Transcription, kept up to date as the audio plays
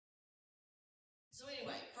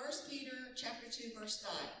2, verse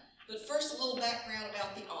 9. But first, a little background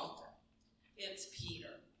about the author. It's Peter.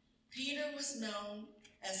 Peter was known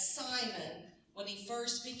as Simon when he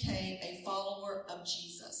first became a follower of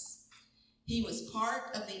Jesus. He was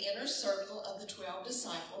part of the inner circle of the 12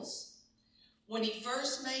 disciples. When he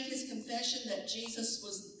first made his confession that Jesus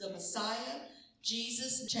was the Messiah,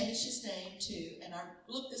 Jesus changed his name to, and I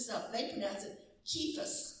looked this up, they pronounce it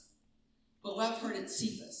Cephas, but I've heard it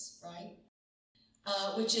Cephas, right?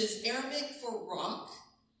 Which is Aramaic for rock,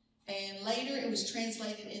 and later it was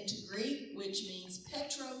translated into Greek, which means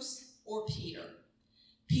Petros or Peter.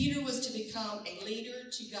 Peter was to become a leader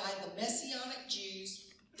to guide the Messianic Jews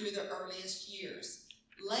through their earliest years.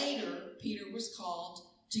 Later, Peter was called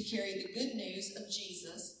to carry the good news of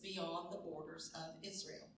Jesus beyond the borders of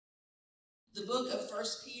Israel. The book of 1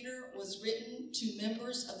 Peter was written to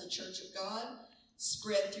members of the Church of God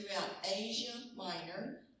spread throughout Asia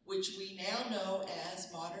Minor, which we now know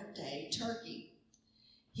as modern-day Turkey.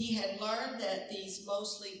 He had learned that these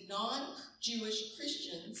mostly non-Jewish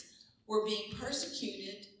Christians were being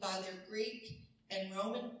persecuted by their Greek and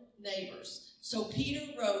Roman neighbors. So Peter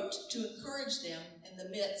wrote to encourage them in the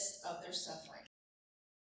midst of their suffering.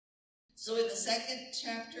 So in the second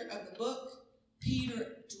chapter of the book,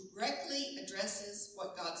 Peter directly addresses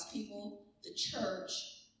what God's people, the church,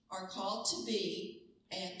 are called to be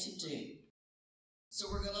and to do. So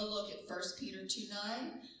we're going to look at 1 Peter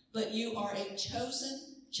 2:9. But you are a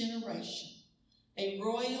chosen generation, a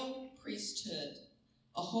royal priesthood,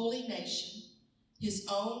 a holy nation, his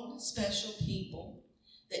own special people,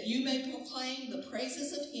 that you may proclaim the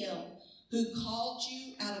praises of him who called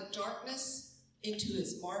you out of darkness into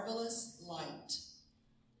his marvelous light.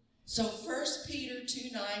 So 1 Peter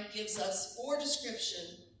 2:9 gives us 4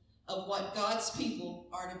 descriptions of what God's people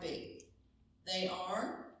are to be. They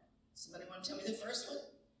are, somebody want to tell me the first one?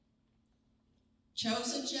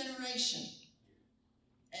 Chosen generation,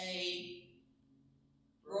 a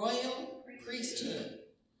royal priesthood,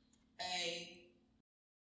 a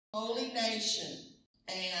holy nation,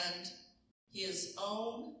 and his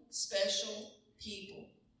own special people.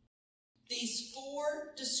 These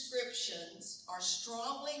 4 descriptions are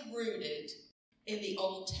strongly rooted in the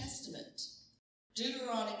Old Testament.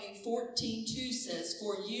 Deuteronomy 14:2 says,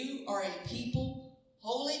 "For you are a people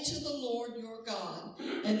holy to the Lord your God,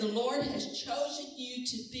 and the Lord has chosen you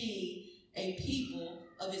to be a people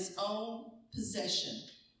of his own possession,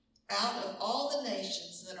 out of all the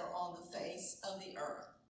nations that are on the face of the earth."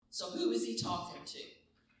 So who is he talking to?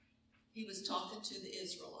 He was talking to the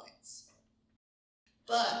Israelites.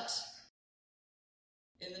 But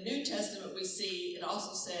in the New Testament, we see it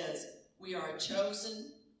also says we are a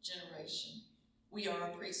chosen generation. We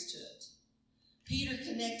are a priesthood. Peter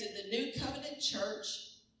connected the New Covenant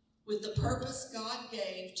church with the purpose God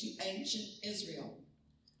gave to ancient Israel.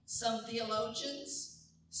 Some theologians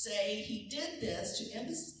say he did this to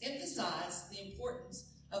emphasize the importance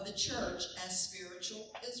of the church as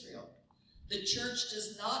spiritual Israel. The church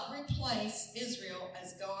does not replace Israel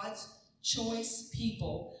as God's choice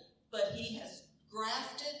people, but he has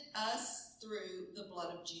grafted us through the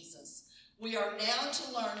blood of Jesus. We are now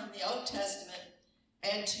to learn from the Old Testament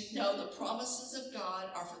and to know the promises of God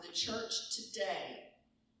are for the church today,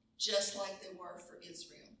 just like they were for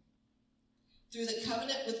Israel. Through the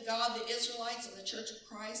covenant with God, the Israelites, and the Church of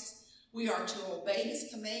Christ, we are to obey his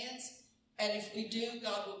commands, and if we do,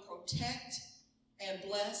 God will protect and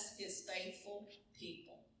bless his faithful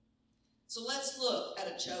people. So let's look at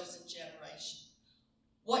a chosen generation.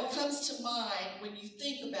 What comes to mind when you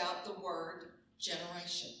think about the word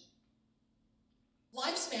generation?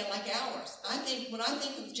 Lifespan like ours. When I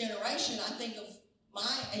think of generation, I think of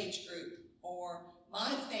my age group or my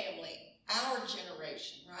family, our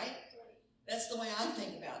generation, right? That's the way I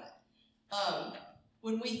think about it.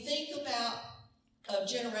 When we think about a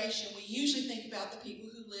generation, we usually think about the people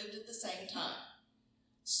who lived at the same time.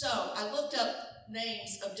 So I looked up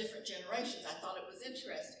names of different generations. I thought it was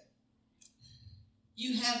interesting.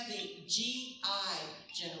 You have the GI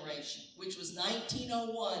generation, which was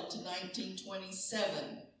 1901 to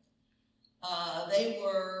 1927. They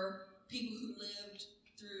were people who lived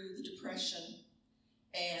through the Depression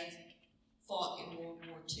and fought in World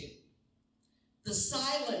War II. The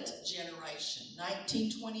silent generation,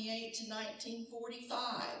 1928 to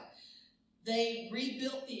 1945. They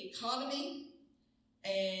rebuilt the economy,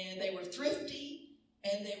 and they were thrifty,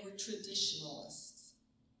 and they were traditionalists.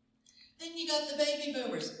 Then you got the baby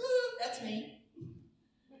boomers. Woo, that's me.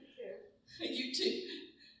 You too.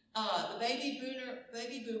 The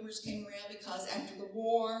baby boomers came around because after the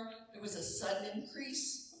war, there was a sudden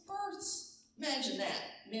increase of births. Imagine that.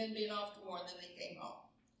 Men being off to war, and then they came home.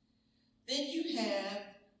 Then you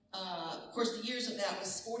have Of course, the years of that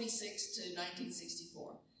was 46 to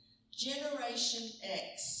 1964. Generation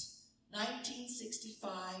X,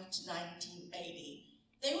 1965 to 1980.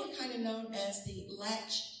 They were kind of known as the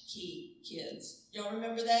latchkey kids. Y'all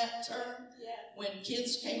remember that term? Yeah. When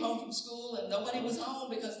kids came home from school and nobody was home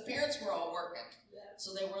because the parents were all working. Yeah.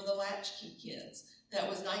 So they were the latchkey kids. That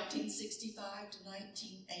was 1965 to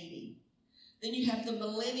 1980. Then you have the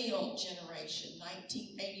millennial generation,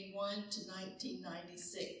 1981 to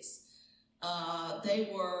 1996. They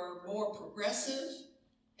were more progressive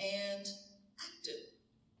and active.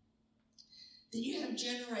 Then you have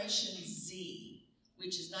Generation Z,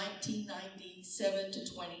 which is 1997 to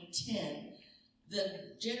 2010.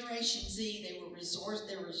 The Generation Z, they're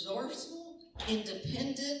resourceful,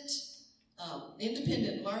 independent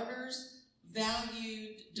learners,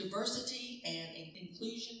 valued diversity and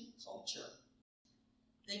inclusion culture.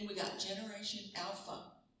 Then we got Generation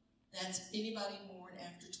Alpha. That's anybody born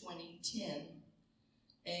after 2010.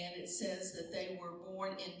 And it says that they were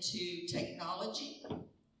born into technology,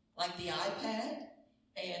 like the iPad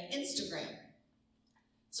and Instagram.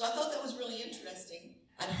 So I thought that was really interesting.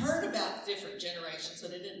 I'd heard about different generations,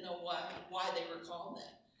 but I didn't know why they were called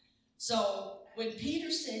that. So when Peter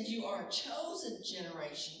said you are a chosen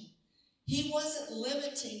generation, he wasn't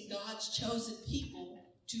limiting God's chosen people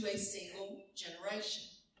to a single generation.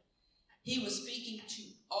 He was speaking to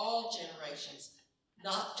all generations,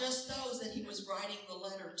 not just those that he was writing the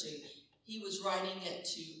letter to. He was writing it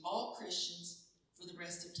to all Christians for the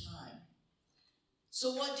rest of time.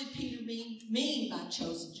 So what did Peter mean by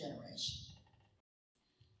chosen generation?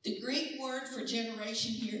 The Greek word for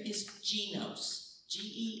generation here is genos,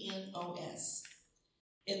 Genos.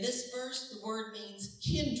 In this verse, the word means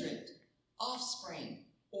kindred, offspring,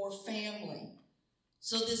 or family.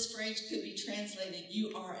 So this phrase could be translated,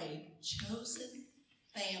 you are a chosen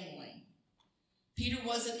family. Peter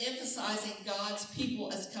wasn't emphasizing God's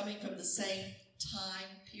people as coming from the same time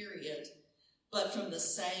period, but from the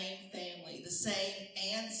same family, the same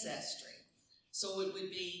ancestry. So it would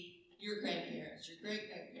be your grandparents, your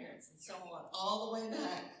great-grandparents, and so on, all the way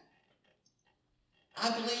back. I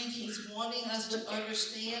believe he's wanting us to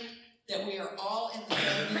understand that we are all in the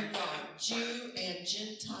family of God, Jew and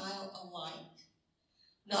Gentile alike.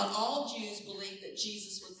 Not all Jews believed that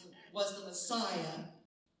Jesus was the Messiah,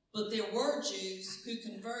 but there were Jews who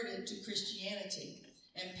converted to Christianity.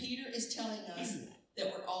 And Peter is telling us that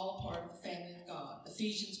we're all part of the family of God.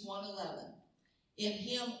 Ephesians 1:11. In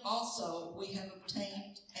him also we have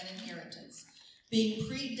obtained an inheritance, being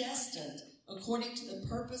predestined according to the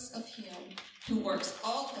purpose of him who works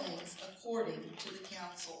all things according to the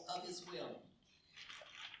counsel of his will.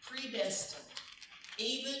 Predestined.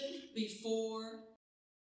 Even before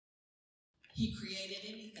he created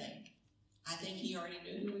anything, I think he already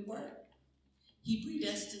knew who we were. He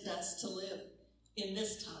predestined us to live in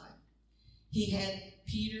this time. He had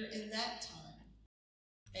Peter in that time.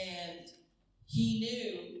 And he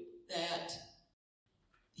knew that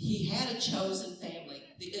he had a chosen family,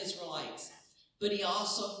 the Israelites. But he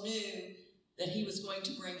also knew that he was going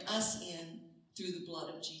to bring us in through the blood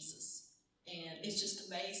of Jesus. And it's just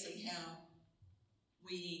amazing how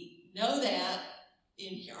we know that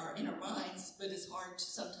in our minds, but it's hard to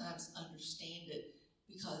sometimes understand it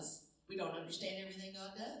because we don't understand everything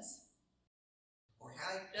God does or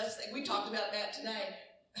how he does things. We talked about that today,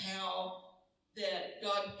 how that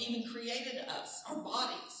God even created us, our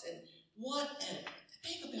bodies, and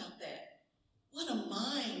think about that. What a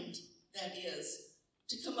mind that is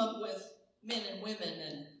to come up with men and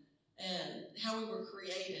women and how we were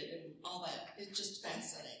created and all that. It's just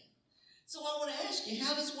fascinating. So I want to ask you,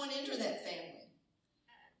 how does one enter that family?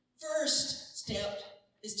 First step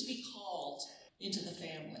is to be called into the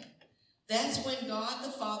family. That's when God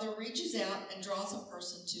the Father reaches out and draws a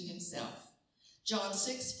person to himself. John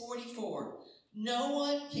 6:44. No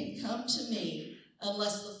one can come to me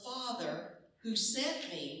unless the Father who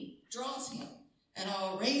sent me draws him, and I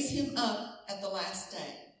will raise him up at the last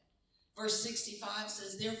day. Verse 65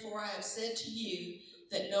 says, therefore I have said to you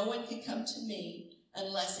that no one can come to me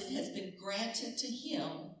unless it has been granted to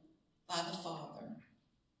him by the Father.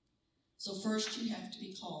 So first you have to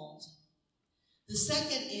be called. The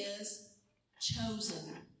second is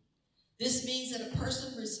chosen. This means that a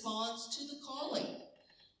person responds to the calling.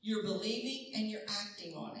 You're believing and you're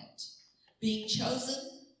acting on it. Being chosen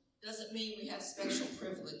doesn't mean we have special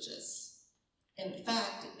privileges. In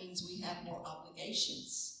fact, it means we have more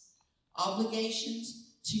obligations.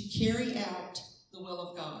 Obligations to carry out the will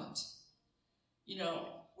of God. You know,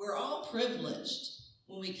 we're all privileged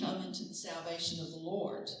when we come into the salvation of the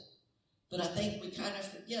Lord. But I think we kind of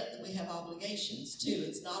forget that we have obligations too.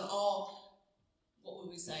 It's not all what we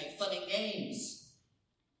we say, fun and games.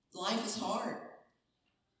 Life is hard.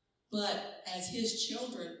 But as his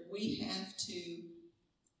children, we have to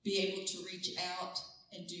be able to reach out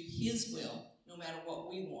and do his will, no matter what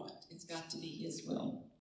we want. It's got to be his will.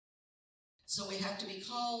 So we have to be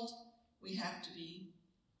called. We have to be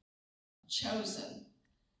chosen.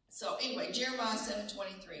 So anyway, Jeremiah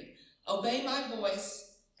 7:23. Obey my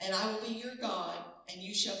voice, and I will be your God, and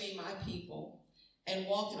you shall be my people, and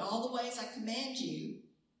walk in all the ways I command you,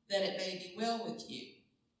 that it may be well with you.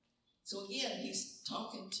 So again, he's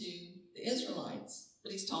talking to the Israelites,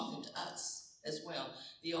 but he's talking to us as well.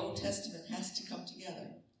 The Old Testament has to come together.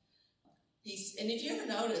 And if you ever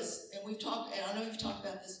notice, and we've talked, and I know you've talked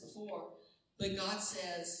about this before, but God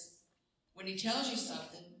says, when he tells you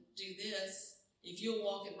something, do this, if you'll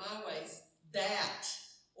walk in my ways, that,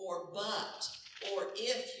 or but, or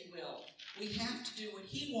if you will. We have to do what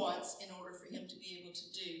he wants in order for him to be able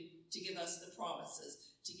to do, to give us the promises,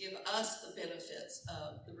 to give us the benefits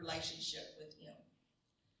of the relationship with him.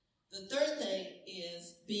 The third thing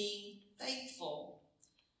is being faithful.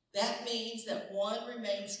 That means that one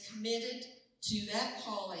remains committed to that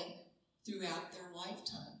calling throughout their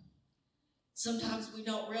lifetime. Sometimes we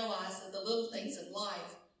don't realize that the little things in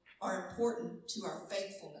life are important to our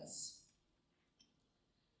faithfulness.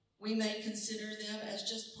 We may consider them as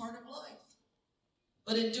just part of life.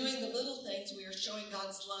 But in doing the little things, we are showing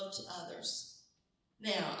God's love to others.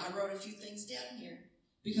 Now, I wrote a few things down here,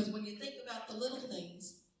 because when you think about the little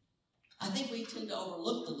things, I think we tend to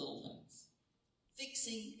overlook the little things.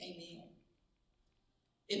 Fixing a meal.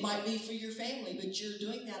 It might be for your family, but you're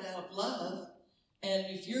doing that out of love. And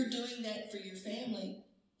if you're doing that for your family,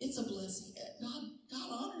 it's a blessing. God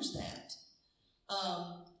honors that.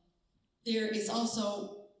 There is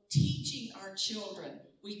also teaching our children.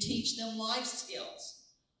 We teach them life skills,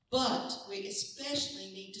 but we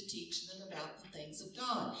especially need to teach them about the things of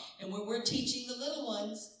God. And when we're teaching the little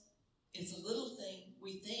ones, it's a little thing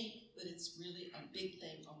we think, but it's really a big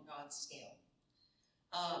thing on God's scale.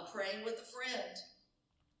 Praying with a friend.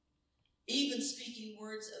 Even speaking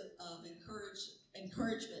words of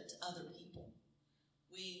encouragement to other people.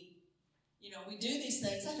 We do these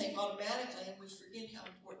things, I think, automatically, and we forget how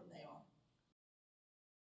important they are.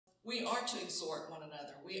 We are to exhort one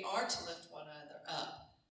another. We are to lift one another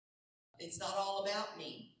up. It's not all about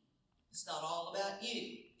me. It's not all about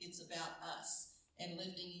you. It's about us and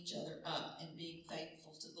lifting each other up and being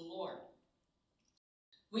faithful to the Lord.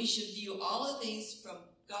 We should view all of these from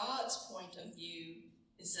God's point of view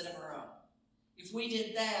instead of our own. If we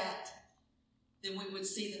did that, then we would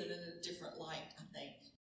see them in a different light, I think.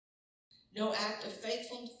 No act of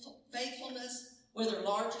faithfulness, whether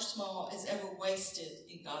large or small, is ever wasted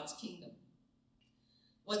in God's kingdom.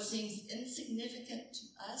 What seems insignificant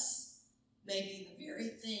to us may be the very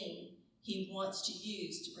thing he wants to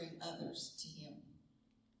use to bring others to him.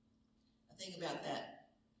 I think about that.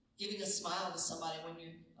 Giving a smile to somebody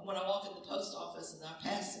when I walk in the post office and I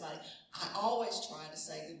pass somebody, I always try to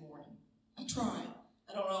say good morning. I try.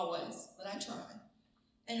 I don't always, but I try.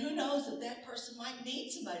 And who knows that person might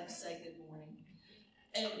need somebody to say good morning.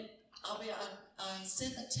 And I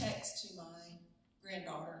sent a text to my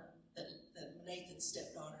granddaughter, that Nathan's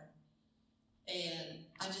stepdaughter, and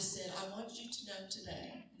I just said, I want you to know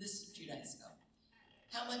today, this is a few days ago,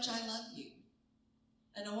 how much I love you.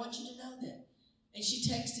 And I want you to know that. And she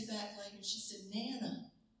texted back later and she said,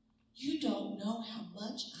 Nana, you don't know how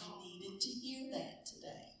much I needed to hear that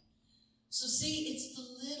today. So see, it's the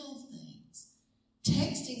little things.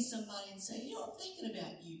 Texting somebody and saying, I'm thinking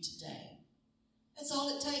about you today. That's all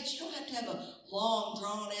it takes. You don't have to have a long,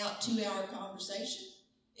 drawn-out, 2-hour conversation.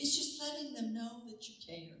 It's just letting them know that you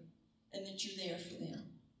care and that you're there for them.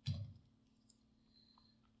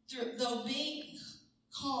 Through being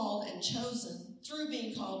called and chosen,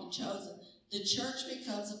 the church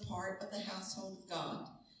becomes a part of the household of God.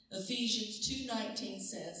 Ephesians 2:19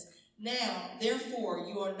 says, Now, therefore,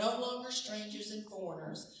 you are no longer strangers and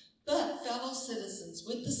foreigners, but fellow citizens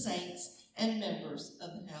with the saints and members of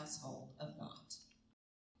the household of God.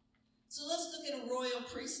 So let's look at a royal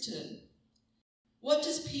priesthood. What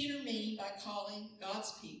does Peter mean by calling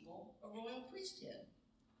God's people a royal priesthood?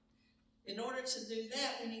 In order to do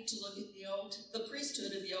that, we need to look at the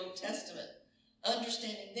priesthood of the Old Testament.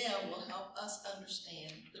 Understanding them will help us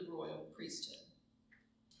understand the royal priesthood.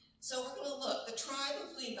 So we're going to look. The tribe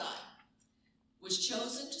of Levi was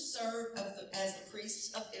chosen to serve as the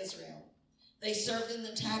priests of Israel. They served in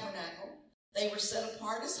the tabernacle. They were set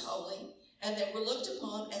apart as holy, and they were looked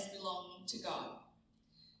upon as belonging to God.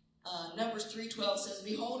 Numbers 3:12 says,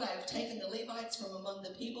 Behold, I have taken the Levites from among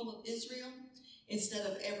the people of Israel, instead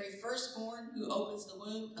of every firstborn who opens the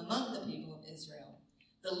womb among the people of Israel.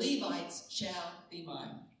 The Levites shall be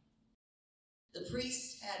mine. The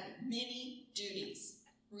priests had many duties.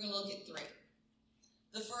 We're going to look at 3.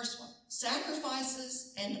 The first one,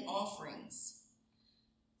 sacrifices and offerings.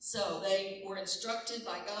 So they were instructed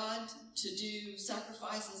by God to do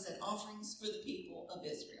sacrifices and offerings for the people of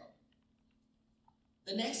Israel.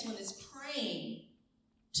 The next one is praying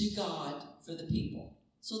to God for the people.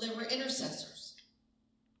 So they were intercessors.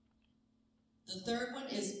 The third one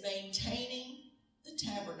is maintaining the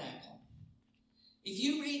tabernacle. If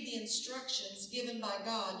you read the instructions given by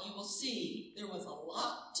God, you will see there was a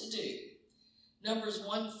lot to do. Numbers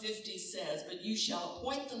 150 says, but you shall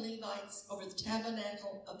appoint the Levites over the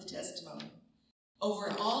tabernacle of the testimony,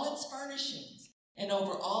 over all its furnishings, and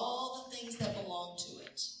over all the things that belong to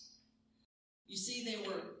it. You see, they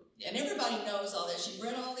were, and everybody knows all this. You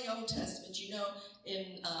read all the Old Testament. You know,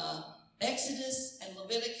 in Exodus and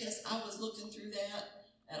Leviticus, I was looking through that,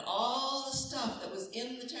 and all the stuff that was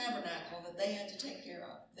in the tabernacle that they had to take care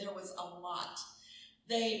of. There was a lot.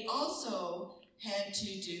 They also had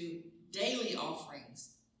to do daily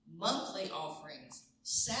offerings, monthly offerings,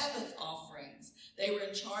 Sabbath offerings. They were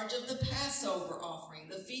in charge of the Passover offering,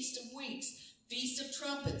 the Feast of Weeks, Feast of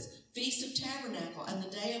Trumpets, Feast of Tabernacle, and the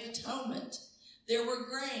Day of Atonement. There were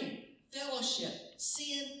grain, fellowship,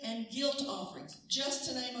 sin, and guilt offerings, just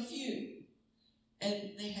to name a few.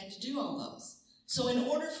 And they had to do all those. So in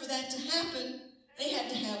order for that to happen, they had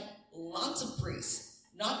to have lots of priests.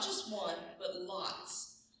 Not just one, but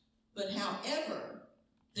lots. But however,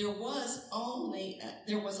 there was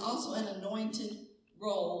also an anointed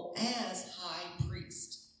role as high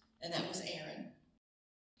priest, and that was Aaron.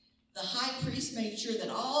 The high priest made sure that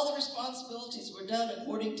all the responsibilities were done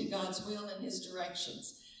according to God's will and his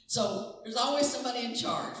directions. So there's always somebody in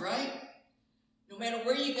charge, right? No matter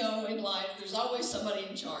where you go in life, there's always somebody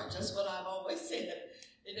in charge. That's what I've always said.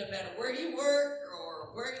 It doesn't matter where you work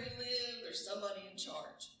or where you live, there's somebody in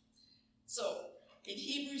charge. So in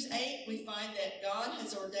Hebrews 8, we find that God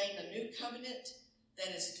has ordained a new covenant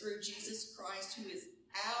that is through Jesus Christ, who is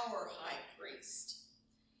our high priest.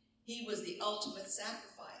 He was the ultimate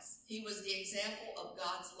sacrifice. He was the example of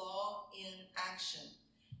God's law in action.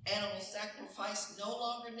 Animal sacrifice no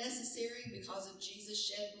longer necessary because of Jesus'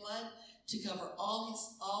 shed blood to cover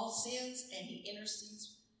all sins, and he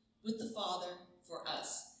intercedes with the Father for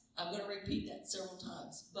us. I'm going to repeat that several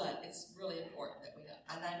times, but it's really important that we know.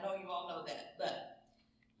 And I know you all know that, but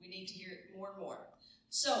we need to hear it more and more.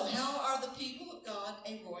 So, how are the people of God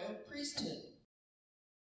a royal priesthood?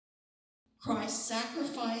 Christ's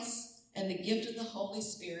sacrifice and the gift of the Holy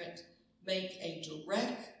Spirit make a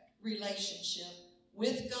direct relationship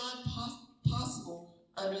with God possible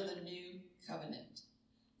under the new covenant.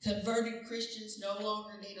 Converted Christians no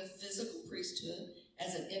longer need a physical priesthood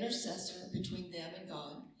as an intercessor between them and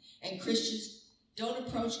God, and Christians don't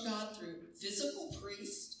approach God through physical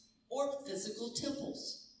priests or physical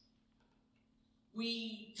temples.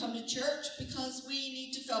 We come to church because we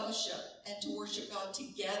need to fellowship and to worship God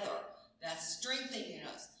together. That's strengthening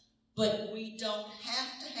us. But we don't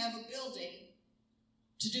have to have a building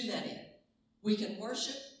to do that in. We can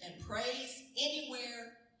worship and praise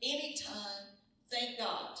anywhere, anytime. Thank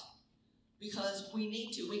God. Because we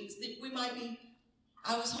need to. We might be,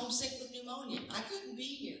 I was homesick with pneumonia. I couldn't be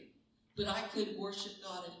here. But I could worship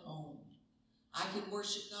God at home. I could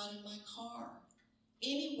worship God in my car.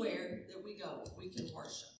 Anywhere that we go, we can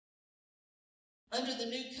worship. Under the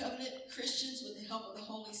new covenant, Christians, with the help of the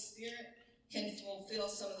Holy Spirit, can fulfill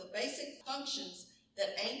some of the basic functions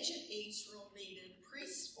that ancient Israel needed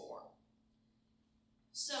priests for.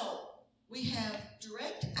 So, we have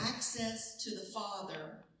direct access to the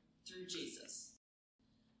Father through Jesus.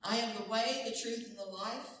 I am the way, the truth, and the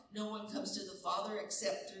life. No one comes to the Father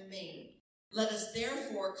except through me. Let us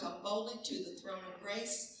therefore come boldly to the throne of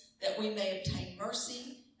grace, that we may obtain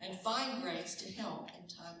mercy and find grace to help in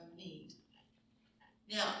time of need.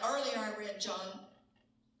 Now, earlier I read John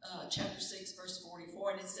chapter 6, verse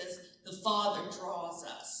 44, and it says, the Father draws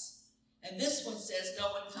us. And this one says, no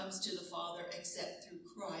one comes to the Father except through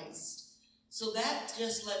Christ. So that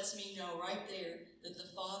just lets me know right there that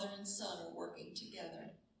the Father and Son are working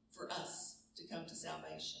together for us to come to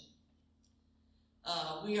salvation.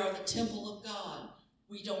 We are the temple of God.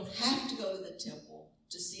 We don't have to go to the temple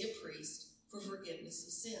to see a priest for forgiveness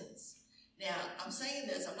of sins. Now, I'm saying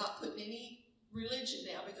this, I'm not putting any religion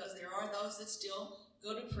down, because there are those that still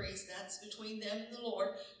go to priests. That's between them and the Lord.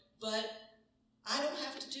 But I don't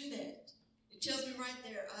have to do that. It tells me right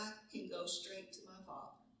there, I can go straight to my Father.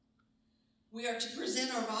 We are to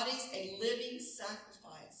present our bodies a living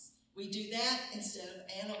sacrifice. We do that instead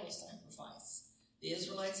of animal sacrifice. The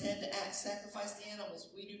Israelites had to sacrifice the animals.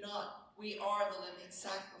 We do not. We are the living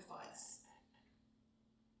sacrifice.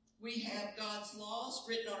 We have God's laws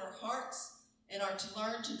written on our hearts and are to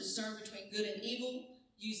learn to discern between good and evil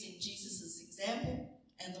using Jesus' example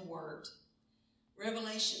and the Word.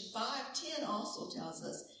 Revelation 5:10 also tells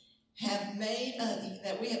us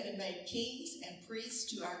that we have been made kings and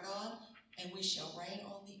priests to our God, and we shall reign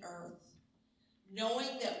on the earth.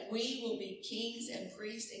 Knowing that we will be kings and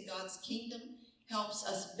priests in God's kingdom helps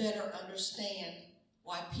us better understand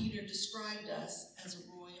why Peter described us as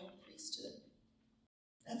a royal priesthood.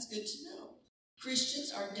 That's good to know.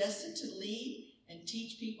 Christians are destined to lead and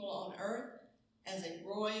teach people on earth as a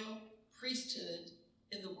royal priesthood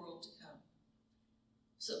in the world to come.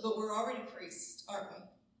 But we're already priests, aren't we?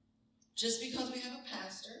 Just because we have a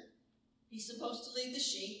pastor, he's supposed to lead the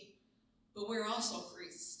sheep, but we're also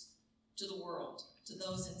priests to the world, to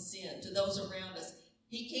those in sin, to those around us.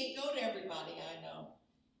 He can't go to everybody I know.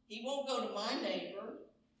 He won't go to my neighbor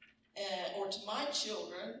or to my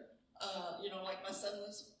children, like my son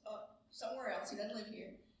lives somewhere else. He doesn't live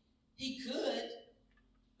here. He could,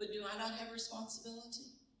 but do I not have a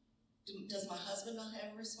responsibility? Does my husband not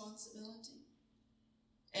have a responsibility?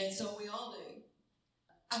 And so we all do.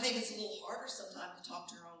 I think it's a little harder sometimes to talk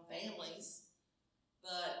to our own families,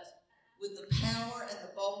 but with the power and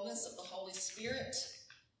the boldness of the Holy Spirit,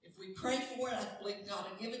 if we pray for it, I believe God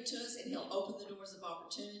will give it to us, and he'll open the doors of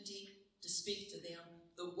opportunity to speak to them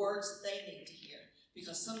the words that they need to hear.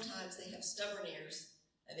 Because sometimes they have stubborn ears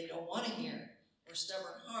and they don't want to hear, or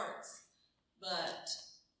stubborn hearts. But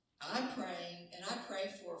I'm praying, and I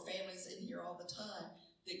pray for families in here all the time,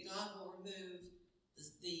 that God will remove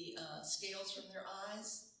the scales from their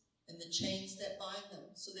eyes and the chains that bind them,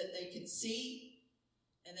 so that they can see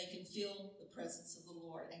and they can feel the presence of the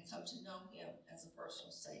Lord and come to know him as a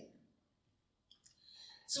personal Savior.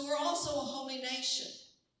 So we're also a holy nation.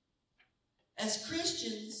 As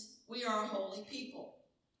Christians, we are a holy people.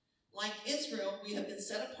 Like Israel, we have been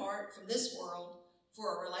set apart from this world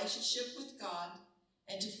for a relationship with God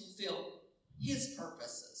and to fulfill his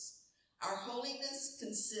purposes. Our holiness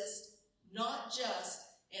consists not just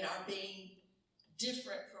in our being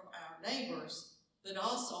different from our neighbors, but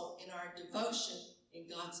also in our devotion in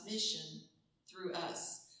God's mission through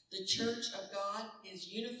us. The church of God is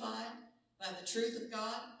unified by the truth of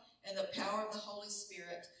God and the power of the Holy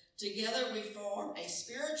Spirit. Together we form a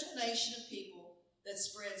spiritual nation of people that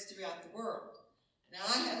spreads throughout the world. Now,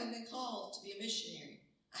 I haven't been called to be a missionary.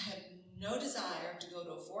 I have no desire to go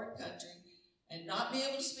to a foreign country and not be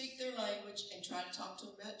able to speak their language and try to talk to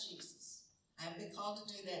them about Jesus. I haven't been called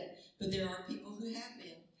to do that, but there are people who have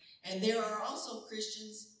been. And there are also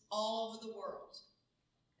Christians all over the world.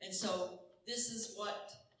 And so this is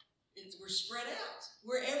we're spread out.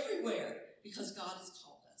 We're everywhere because God has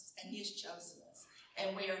called us and he has chosen us,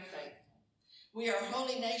 and we are faithful. We are a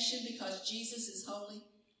holy nation because Jesus is holy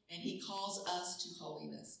and he calls us to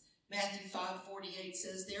holiness. Matthew 5:48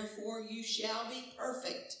 says, "Therefore you shall be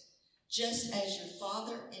perfect, just as your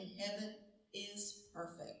Father in heaven is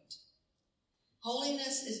perfect."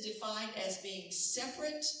 Holiness is defined as being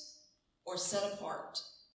separate or set apart.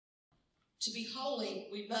 To be holy,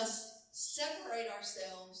 we must separate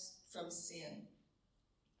ourselves from sin.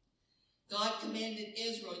 God commanded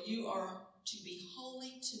Israel, "You are to be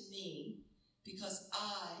holy to me, because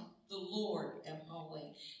I, the Lord, am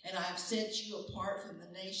holy, and I have set you apart from the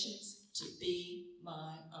nations to be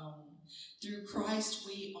my own." Through Christ,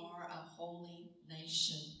 we are a holy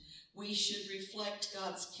nation. We should reflect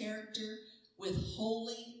God's character with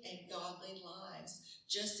holy and godly lives.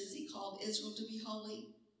 Just as he called Israel to be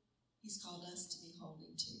holy, he's called us to be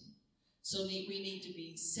holy too. So we need to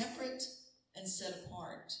be separate and set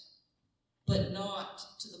apart, but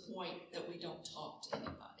not to the point that we don't talk to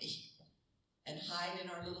anybody and hide in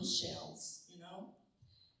our little shells,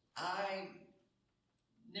 I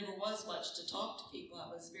never was much to talk to people. I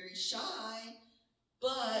was very shy,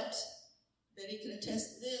 but Betty can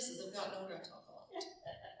attest to this. As I've gotten older, I talk a lot.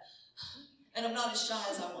 And I'm not as shy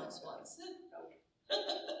as I once was.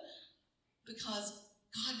 Because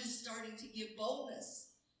God is starting to give boldness.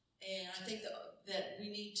 And I think that we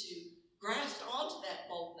need to grasp onto that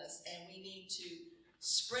boldness, and we need to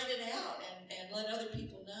spread it out and let other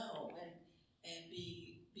people know and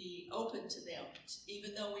be open to them,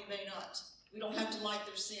 even though we don't have to like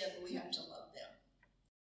their sin, but we have to love them.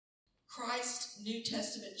 Christ's New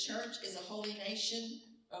Testament church is a holy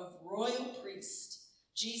nation of royal priests.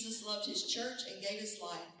 Jesus loved his church and gave his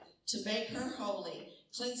life to make her holy,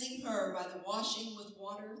 cleansing her by the washing with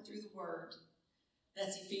water through the word.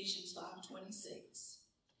 That's Ephesians 5:26.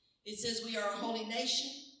 It says we are a holy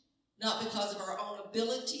nation, not because of our own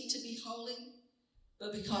ability to be holy,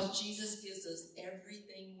 but because Jesus gives us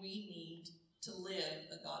everything we need to live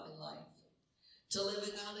a godly life. To live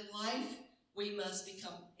a godly life, we must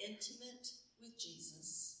become intimate with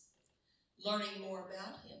Jesus, learning more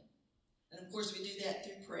about him. And of course, we do that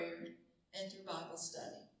through prayer and through Bible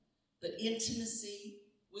study. But intimacy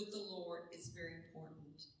with the Lord is very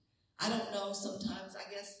important. I don't know, sometimes,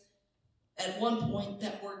 I guess, at one point,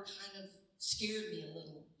 that word kind of scared me a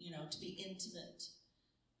little, to be intimate.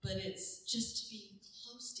 But it's just to be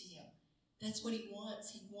close to him. That's what he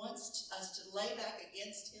wants. He wants us to lay back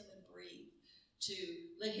against him and breathe, to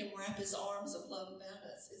let him wrap his arms of love about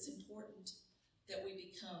us. It's important that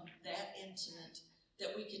we become that intimate,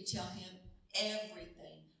 that we can tell him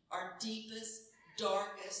everything, our deepest,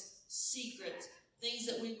 darkest secrets, things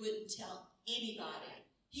that we wouldn't tell anybody.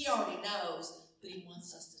 He already knows, but he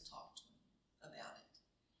wants us to talk to him about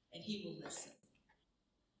it, and he will listen.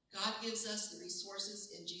 God gives us the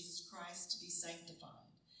resources in Jesus Christ to be sanctified,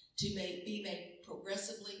 to be made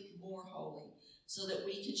progressively more holy, so that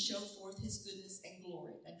we can show forth his goodness and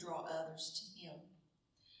glory and draw others to him.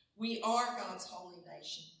 We are God's holy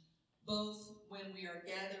nation, both when we are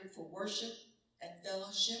gathered for worship and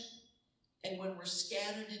fellowship, and when we're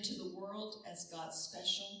scattered into the world as God's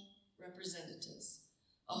special representatives.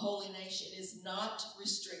 A holy nation is not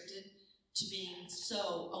restricted to being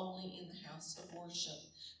so only in the house of worship.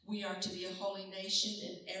 We are to be a holy nation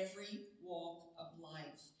in every walk of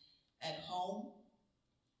life. At home,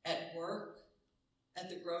 at work, at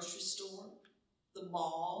the grocery store, the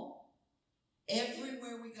mall,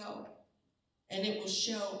 everywhere we go. And it will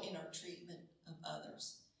show in our treatment of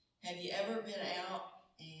others. Have you ever been out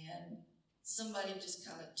and somebody just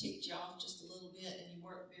kind of ticked you off just a little bit and you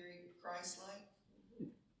weren't very Christ-like?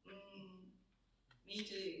 Me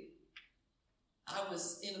too. I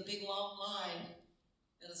was in a big long line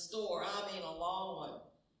in a store, a long one.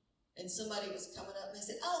 And somebody was coming up and they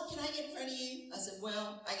said, "Oh, can I get in front of you?" I said,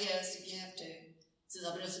 "Well, I guess if you have to." He says,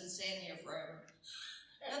 "I've just been standing here forever."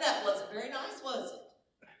 And that wasn't very nice, was it?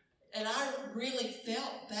 And I really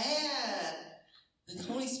felt bad. The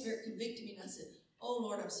Holy Spirit convicted me and I said, "Oh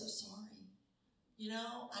Lord, I'm so sorry."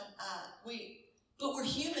 But we're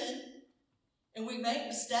human and we make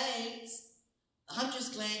mistakes. I'm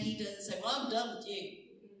just glad he doesn't say, "Well, I'm done with you."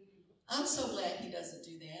 I'm so glad he doesn't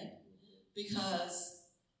do that, because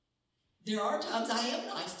there are times I am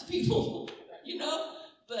nice to people,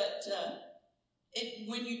 but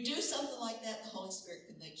when you do something like that, the Holy Spirit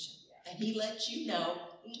convicts you. And he lets you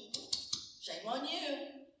know, shame on you.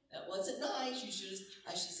 That wasn't nice.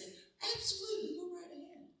 I should say, absolutely, go right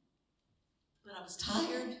ahead. But I was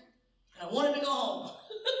tired, and I wanted to go home.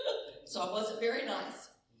 So I wasn't very nice.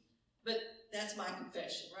 But that's my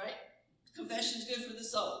confession, right? Confession's good for the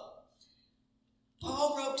soul.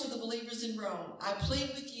 Paul wrote to the believers in Rome, "I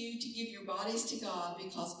plead with you to give your bodies to God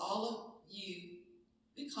because of all he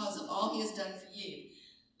has done for you.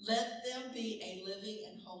 Let them be a living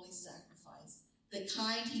and holy sacrifice, the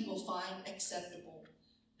kind he will find acceptable.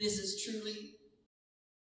 This is truly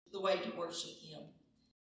the way to worship him."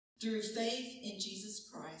 Through faith in Jesus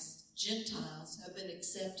Christ, Gentiles have been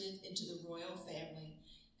accepted into the royal family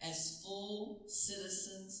as full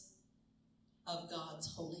citizens of God's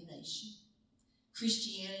holy nation.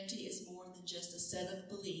 Christianity is more than just a set of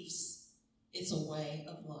beliefs. It's a way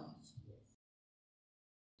of life.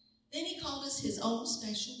 Then he called us his own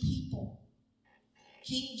special people.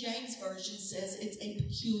 King James Version says it's a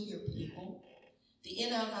peculiar people. The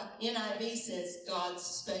NIV says God's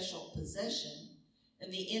special possession.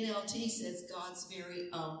 And the NLT says God's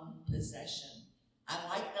very own possession. I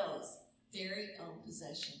like those. Very own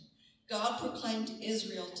possession. God proclaimed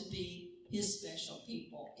Israel to be his special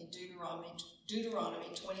people in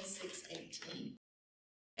Deuteronomy 26:18.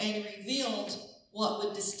 And he revealed what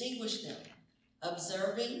would distinguish them: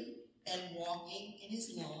 observing and walking in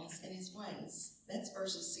his laws and his ways. That's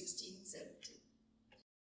verses 16 and 17.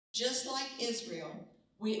 Just like Israel,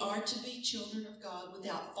 we are to be children of God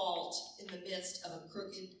without fault in the midst of a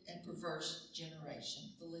crooked and perverse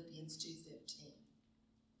generation. Philippians 2:15.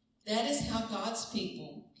 That is how God's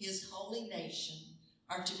people, his holy nation,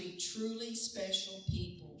 are to be truly special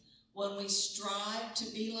people. When we strive to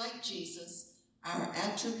be like Jesus, our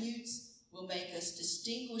attributes will make us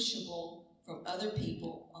distinguishable from other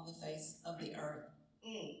people on the face of the earth.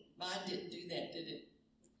 Mine didn't do that, did it?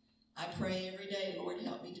 I pray every day, Lord,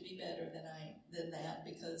 help me to be better than that,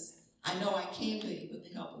 because I know I can be with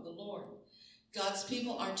the help of the Lord. God's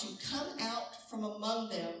people are to come out from among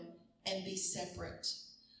them and be separate,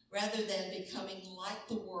 rather than becoming like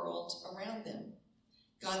the world around them.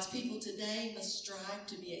 God's people today must strive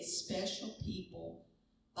to be a special people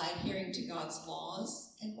by adhering to God's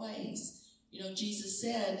laws and ways, You know, Jesus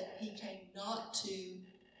said he came not to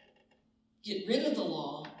get rid of the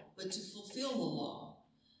law, but to fulfill the law.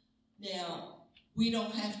 Now, we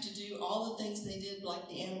don't have to do all the things they did, like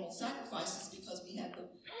the animal sacrifices, because we have the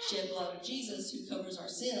shed blood of Jesus who covers our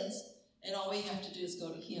sins, and all we have to do is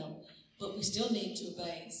go to him. But we still need to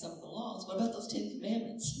obey some of the laws. What about those 10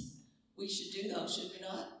 commandments? We should do those, should we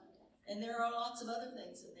not? And there are lots of other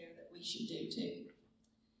things in there that we should do too.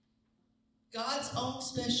 God's own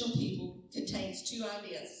special people contains two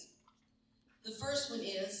ideas. The first one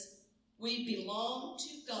is we belong to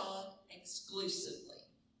God exclusively.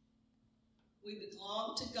 We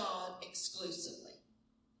belong to God exclusively.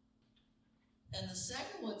 And the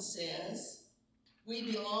second one says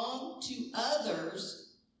we belong to others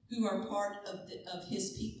who are part of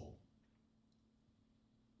his people.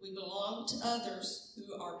 We belong to others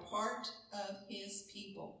who are part of his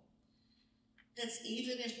people. That's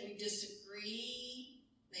even if we disagree,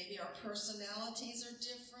 maybe our personalities are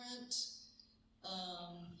different.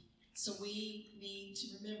 So we need to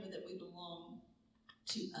remember that we belong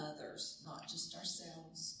to others, not just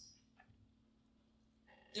ourselves.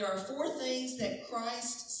 There are 4 things that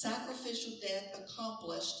Christ's sacrificial death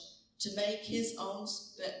accomplished to make his own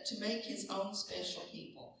special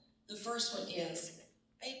people. The first one is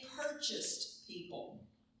a purchased people.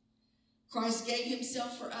 Christ gave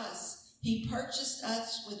himself for us. He purchased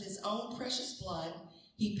us with his own precious blood.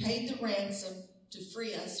 He paid the ransom to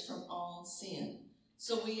free us from all sin.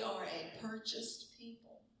 So we are a purchased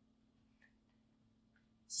people.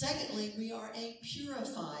 Secondly, we are a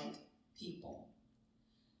purified people.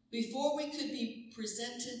 Before we could be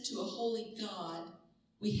presented to a holy God,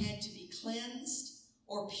 we had to be cleansed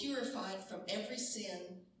or purified from every sin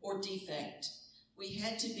or defect. We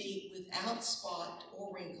had to be without spot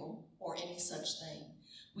or wrinkle or any such thing.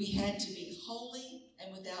 We had to be holy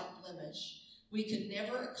and without blemish. We could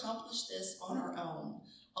never accomplish this on our own.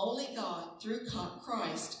 Only God, through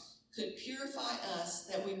Christ, could purify us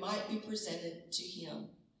that we might be presented to him.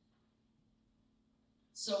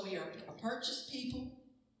 So we are a purchased people,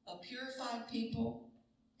 a purified people,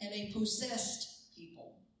 and a possessed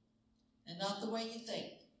people. And not the way you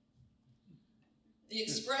think. The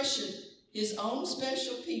expression, his own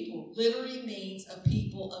special people, literally means a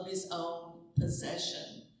people of his own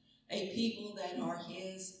possession. A people that are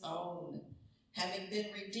his own. Having been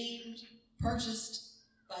redeemed, purchased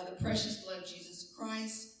by the precious blood of Jesus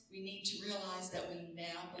Christ, we need to realize that we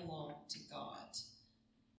now belong to God.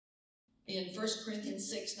 In 1 Corinthians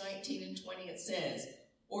 6:19 and 20 it says,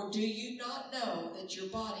 "Or do you not know that your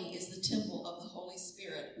body is the temple of the Holy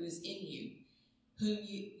Spirit who is in you, whom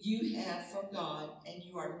you have from God, and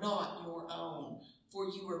you are not your own? For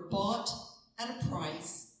you were bought at a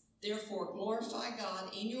price. Therefore glorify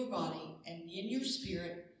God in your body and in your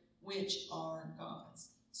spirit, which are God's."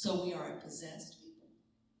 So we are a possessed people.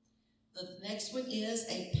 The next one is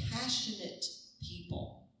a passionate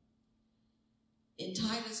people. In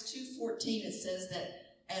Titus 2:14 it says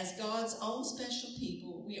that as God's own special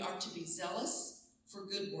people, we are to be zealous for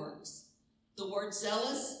good works. The word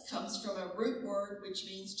zealous comes from a root word which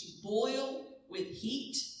means to boil with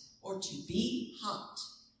heat or to be hot.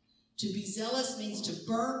 To be zealous means to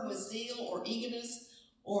burn with zeal or eagerness,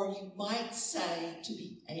 or you might say to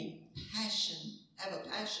be have a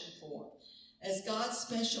passion for. As God's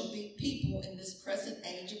special people in this present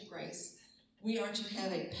age of grace, we are to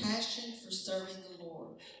have a passion for serving the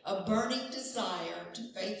Lord, a burning desire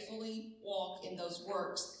to faithfully walk in those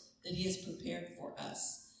works that he has prepared for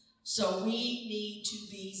us. So we need to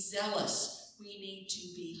be zealous. We need to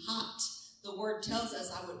be hot. The word tells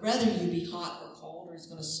us, I would rather you be hot or cold, or he's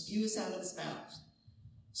going to spew us out of his mouth.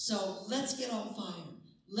 So let's get on fire.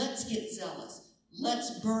 Let's get zealous.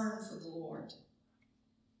 Let's burn for the Lord.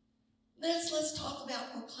 Let's talk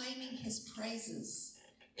about proclaiming his praises.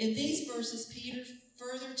 In these verses, Peter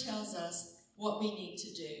further tells us what we need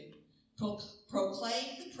to do.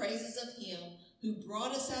 Proclaim the praises of him who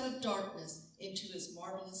brought us out of darkness into his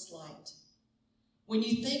marvelous light. When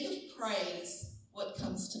you think of praise, what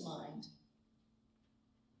comes to mind?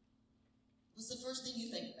 What's the first thing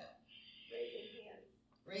you think about? Raising hands.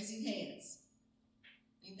 Raising hands.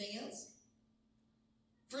 Anything else?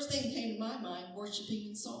 First thing that came to my mind, worshiping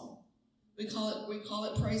in song. We call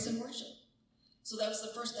it praise and worship. So that was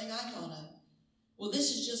the first thing I thought of. Well,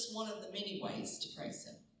 this is just one of the many ways to praise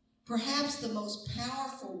him. Perhaps the most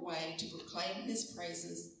powerful way to proclaim his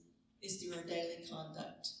praises is through our daily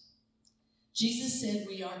conduct. Jesus said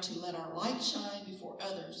we are to let our light shine before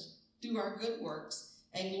others through our good works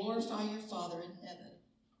and glorify your Father in heaven.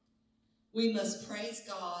 We must praise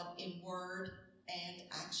God in word and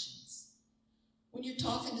actions. When you're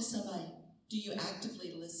talking to somebody, do you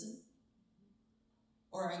actively listen?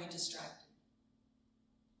 or are you distracted?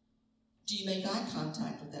 Do you make eye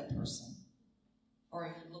contact with that person, or are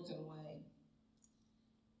you looking away?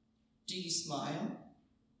 Do you smile?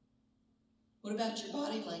 What about your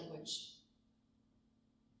body language?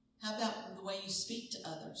 How about the way you speak to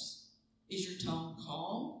others? Is your tone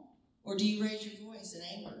calm, or do you raise your voice in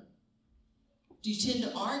anger? Do you tend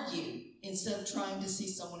to argue instead of trying to see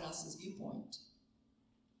someone else's viewpoint?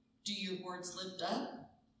 Do your words lift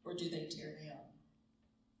up, or do they tear down?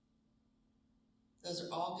 Those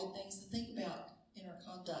are all good things to think about in our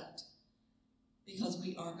conduct, because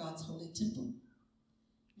we are God's holy temple.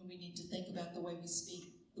 And we need to think about the way we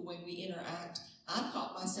speak, the way we interact. I've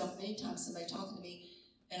caught myself many times, somebody talking to me,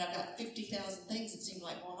 and I've got 50,000 things that seem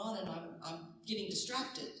like going on, and I'm getting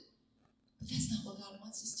distracted. But that's not what God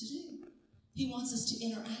wants us to do. He wants us to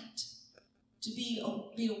interact, to be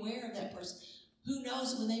aware of that person. Who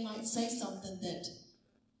knows when they might say something that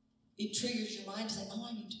it triggers your mind to say, oh,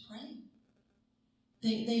 I need to pray.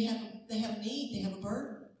 They have a need, they have a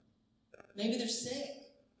burden. Maybe they're sick.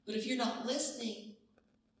 But if you're not listening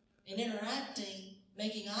and interacting,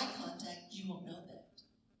 making eye contact, you won't know that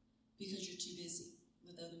because you're too busy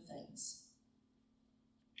with other things.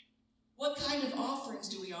 What kind of offerings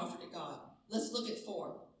do we offer to God? Let's look at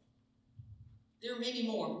 4. There are many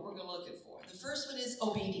more, but we're going to look at 4. The first one is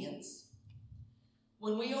obedience.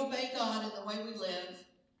 When we obey God in the way we live,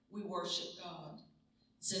 we worship God.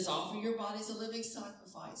 It says, offer your bodies a living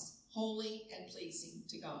sacrifice, holy and pleasing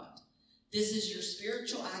to God. This is your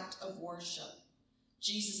spiritual act of worship.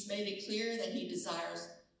 Jesus made it clear that he desires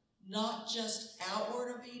not just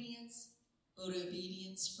outward obedience, but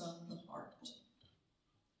obedience from the heart.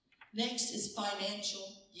 Next is financial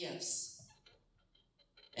gifts.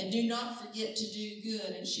 And do not forget to do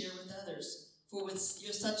good and share with others, for with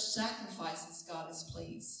your such sacrifices God is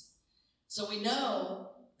pleased. So we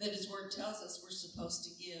know that his word tells us we're supposed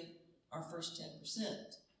to give our first 10%.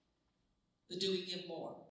 But do we give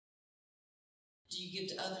more? Do you give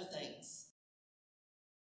to other things?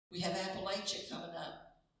 We have Appalachia coming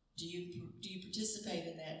up. Do you participate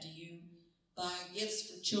in that? Do you buy gifts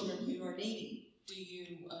for children who are needy? Do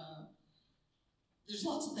you, there's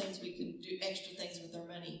lots of things we can do, extra things with our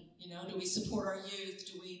money. Do we support our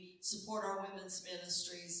youth? Do we support our women's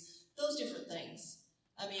ministries? Those different things.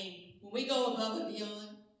 I mean, when we go above and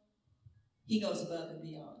beyond, he goes above and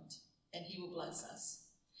beyond, and he will bless us.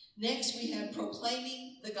 Next, we have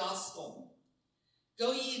proclaiming the gospel.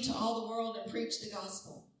 Go ye into all the world and preach the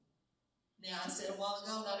gospel. Now, I said a while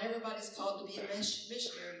ago, not everybody's called to be a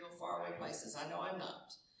missionary and go faraway places. I know I'm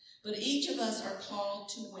not. But each of us are called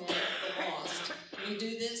to win the lost. We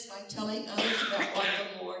do this by telling others about what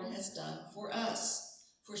the Lord has done for us,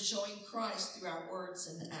 for showing Christ through our words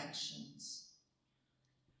and actions.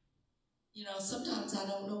 Sometimes I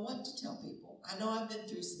don't know what to tell people. I know I've been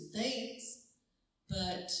through some things,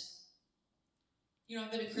 but,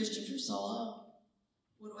 I've been a Christian for so long.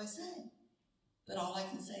 What do I say? But all I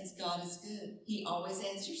can say is God is good. He always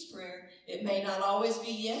answers prayer. It may not always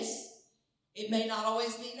be yes. It may not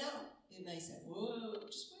always be no. It may say, whoa,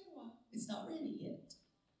 just wait a while. It's not ready yet.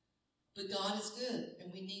 But God is good,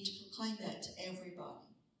 and we need to proclaim that to everybody.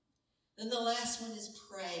 Then the last one is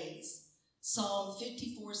praise. Psalm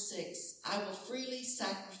 54:6. I will freely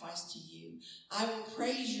sacrifice to you. I will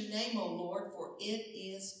praise your name, O Lord, for it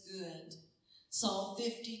is good. Psalm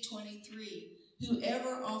 50:23.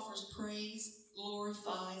 Whoever offers praise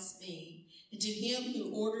glorifies me, and to him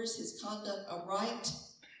who orders his conduct aright,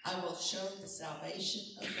 I will show the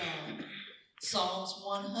salvation of God. Psalms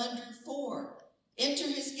 104. Enter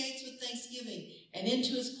his gates with thanksgiving, and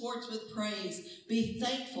into his courts with praise. Be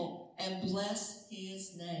thankful and bless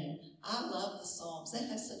his name. I love the Psalms. They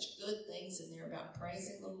have such good things in there about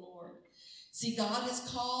praising the Lord. See, God has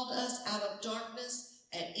called us out of darkness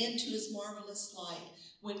and into his marvelous light.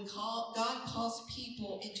 When God calls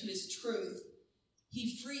people into his truth,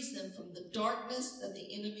 he frees them from the darkness that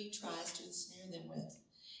the enemy tries to ensnare them with.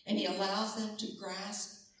 And he allows them to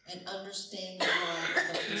grasp and understand the light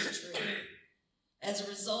of his truth. As a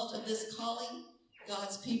result of this calling,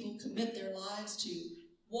 God's people commit their lives to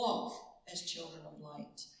walk as children of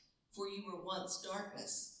light. For you were once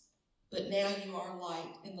darkness, but now you are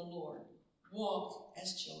light in the Lord. Walk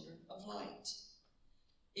as children of light.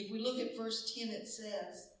 If we look at verse 10, it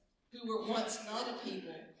says, who were once not a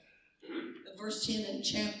people. Verse 10 in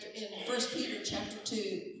 1 Peter chapter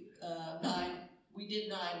 2, 9, we did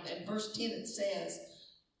 9, and verse 10 it says,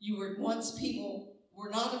 you were once people, were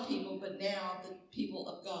not a people, but now the people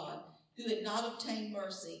of God, who had not obtained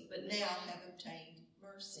mercy, but now have obtained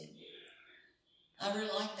mercy. I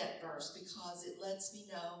really like that verse because it lets me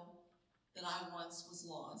know that I once was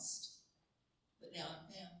lost. but now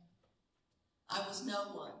I'm found. I was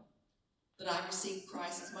no one, but I received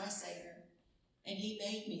Christ as my Savior, and He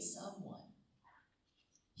made me someone.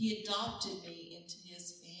 He adopted me into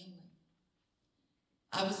His family.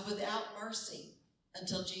 I was without mercy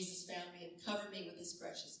until Jesus found me and covered me with His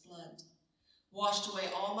precious blood, washed away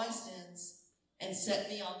all my sins, and set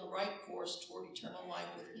me on the right course toward eternal life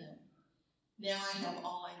with Him. Now I have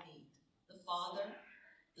all I need: the Father,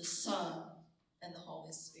 the Son, and the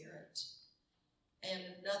Holy Spirit. And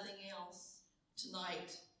if nothing else,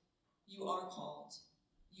 tonight you are called.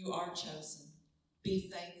 You are chosen. Be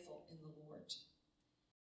faithful in the Lord.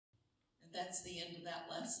 And that's the end of that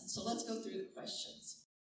lesson. So let's go through the questions.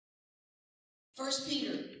 1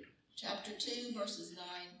 Peter chapter 2, verses 9.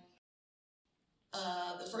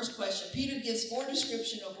 The first question, Peter gives 4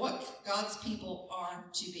 descriptions of what God's people are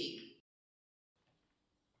to be.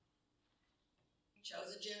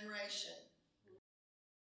 Chosen generation,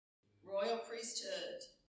 royal priesthood,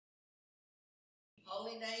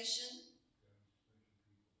 holy nation,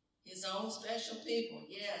 His own special people,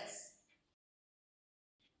 yes.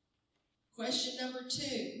 Question number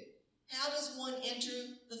 2, how does one enter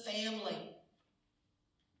the family?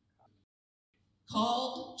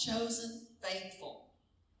 Called, chosen, faithful.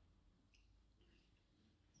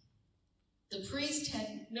 The priest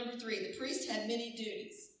had, number 3, the priest had many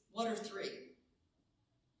duties. What are 3?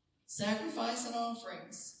 Sacrifice and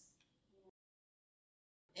offerings.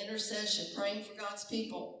 Intercession, praying for God's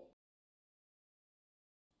people.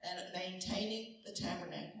 And maintaining the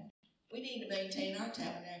tabernacle. We need to maintain our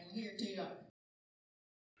tabernacle here too, don't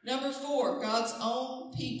we? Number 4, God's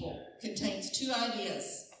own people contains 2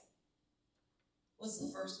 ideas. What's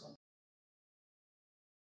the first one?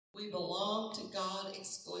 We belong to God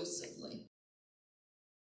exclusively.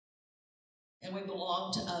 And we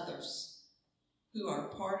belong to others who are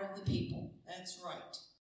part of the people. That's right.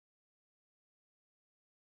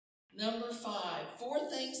 Number 5, 4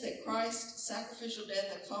 things that Christ's sacrificial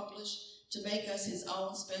death accomplished to make us His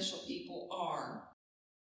own special people are: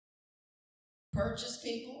 purchased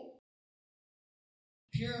people,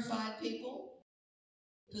 purified people,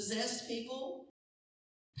 possessed people,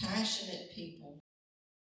 passionate people.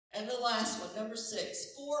 And the last one, number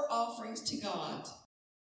 6, 4 offerings to God: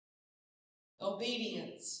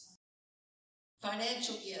 obedience,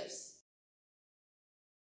 financial gifts,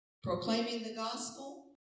 proclaiming the gospel,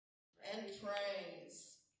 and praise.